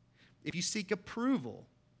 If you seek approval,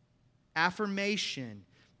 affirmation,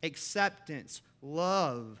 acceptance,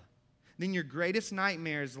 love, then your greatest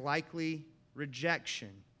nightmare is likely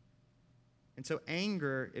rejection. And so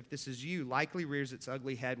anger, if this is you, likely rears its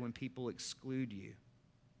ugly head when people exclude you,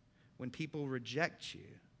 when people reject you,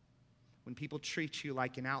 when people treat you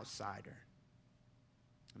like an outsider.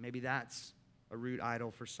 Maybe that's a root idol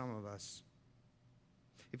for some of us.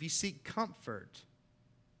 If you seek comfort,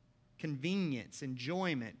 convenience,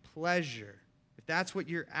 enjoyment, pleasure, if that's what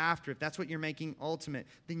you're after, if that's what you're making ultimate,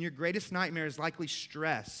 then your greatest nightmare is likely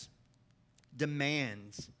stress,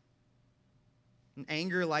 demands. And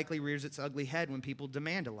anger likely rears its ugly head when people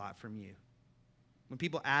demand a lot from you, when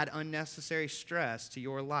people add unnecessary stress to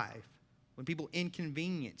your life, when people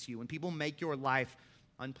inconvenience you, when people make your life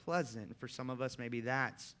unpleasant. For some of us, maybe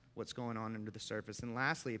that's what's going on under the surface. And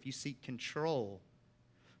lastly, if you seek control,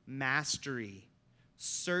 mastery,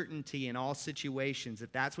 certainty in all situations,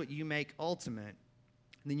 if that's what you make ultimate,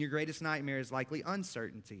 then your greatest nightmare is likely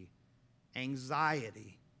uncertainty,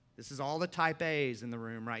 anxiety. This is all the type A's in the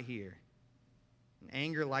room right here. And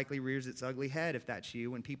anger likely rears its ugly head if that's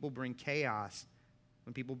you, when people bring chaos,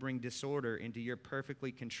 when people bring disorder into your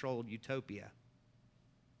perfectly controlled utopia.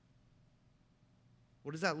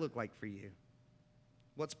 What does that look like for you?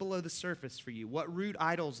 What's below the surface for you? What root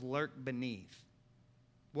idols lurk beneath?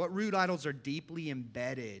 What root idols are deeply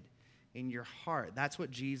embedded in your heart? That's what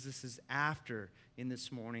Jesus is after in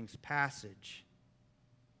this morning's passage.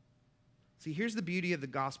 See, here's the beauty of the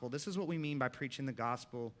gospel. This is what we mean by preaching the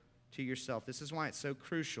gospel to yourself. This is why it's so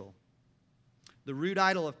crucial. The root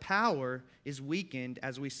idol of power is weakened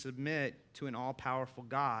as we submit to an all-powerful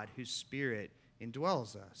God whose Spirit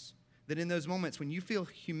indwells us. That in those moments when you feel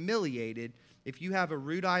humiliated, if you have a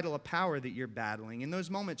root idol of power that you're battling, in those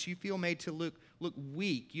moments you feel made to look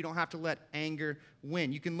weak. You don't have to let anger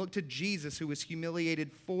win. You can look to Jesus who was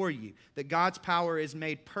humiliated for you. That God's power is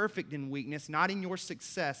made perfect in weakness, not in your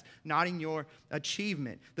success, not in your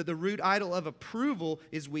achievement. That the root idol of approval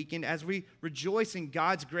is weakened as we rejoice in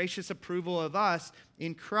God's gracious approval of us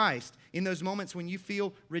in Christ. In those moments when you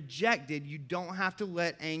feel rejected, you don't have to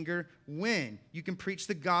let anger win. You can preach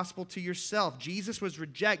the gospel to yourself. Jesus was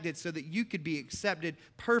rejected so that you could be accepted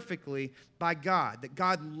perfectly by God. That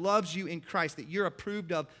God loves you in Christ, that you're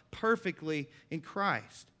approved of perfectly in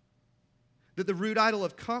Christ. That the root idol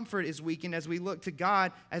of comfort is weakened as we look to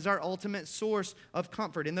God as our ultimate source of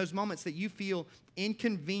comfort. In those moments that you feel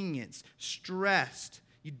inconvenienced, stressed,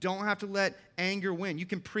 you don't have to let anger win. You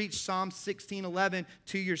can preach Psalm 16:11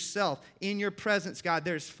 to yourself. In your presence, God,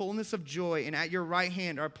 there is fullness of joy, and at your right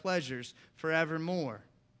hand are pleasures forevermore.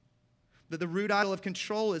 That the root idol of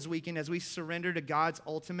control is weakened as we surrender to God's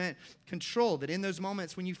ultimate control. That in those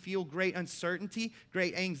moments when you feel great uncertainty,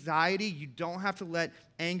 great anxiety, you don't have to let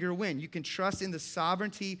anger win. You can trust in the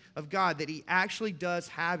sovereignty of God, that He actually does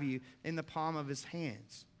have you in the palm of His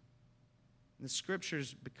hands. And the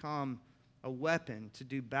Scriptures become a weapon to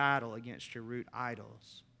do battle against your root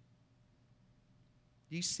idols.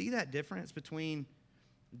 Do you see that difference between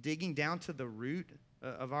digging down to the root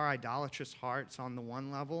of our idolatrous hearts on the one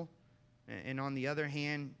level, and on the other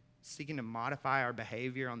hand, seeking to modify our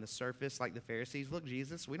behavior on the surface like the Pharisees? Look,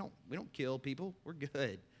 Jesus, we don't kill people. We're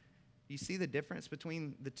good. You see the difference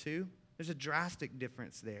between the two? There's a drastic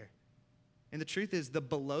difference there. And the truth is, the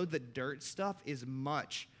below the dirt stuff is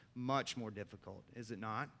much, much more difficult, is it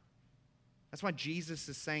not? That's why Jesus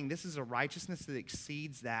is saying this is a righteousness that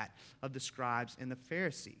exceeds that of the scribes and the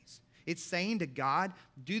Pharisees. It's saying to God,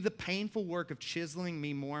 do the painful work of chiseling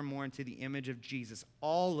me more and more into the image of Jesus.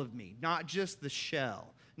 All of me, not just the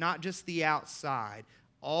shell, not just the outside.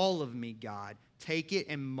 All of me, God. Take it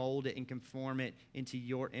and mold it and conform it into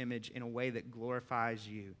your image in a way that glorifies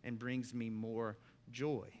you and brings me more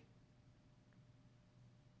joy.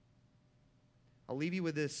 I'll leave you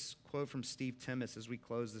with this quote from Steve Timmis as we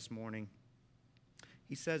close this morning.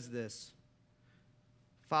 He says this: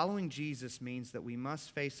 Following Jesus means that we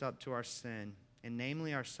must face up to our sin, and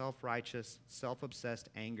namely our self-righteous, self-obsessed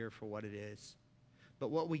anger for what it is.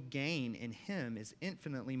 But what we gain in him is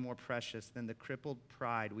infinitely more precious than the crippled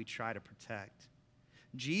pride we try to protect.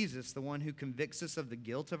 Jesus, the one who convicts us of the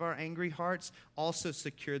guilt of our angry hearts, also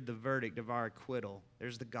secured the verdict of our acquittal.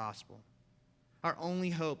 There's the gospel. Our only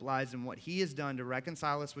hope lies in what he has done to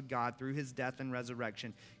reconcile us with God through his death and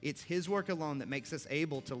resurrection. It's his work alone that makes us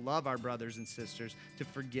able to love our brothers and sisters, to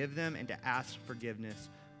forgive them, and to ask forgiveness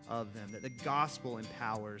of them, that the gospel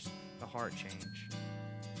empowers the heart change.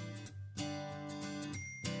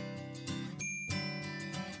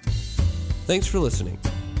 Thanks for listening.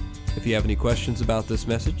 If you have any questions about this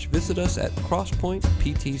message, visit us at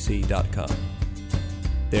crosspointptc.com.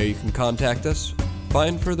 There you can contact us,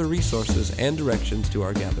 find further resources and directions to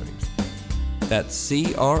our gatherings. That's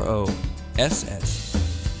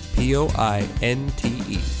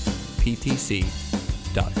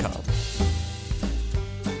CROSSPOINTEPTC.com.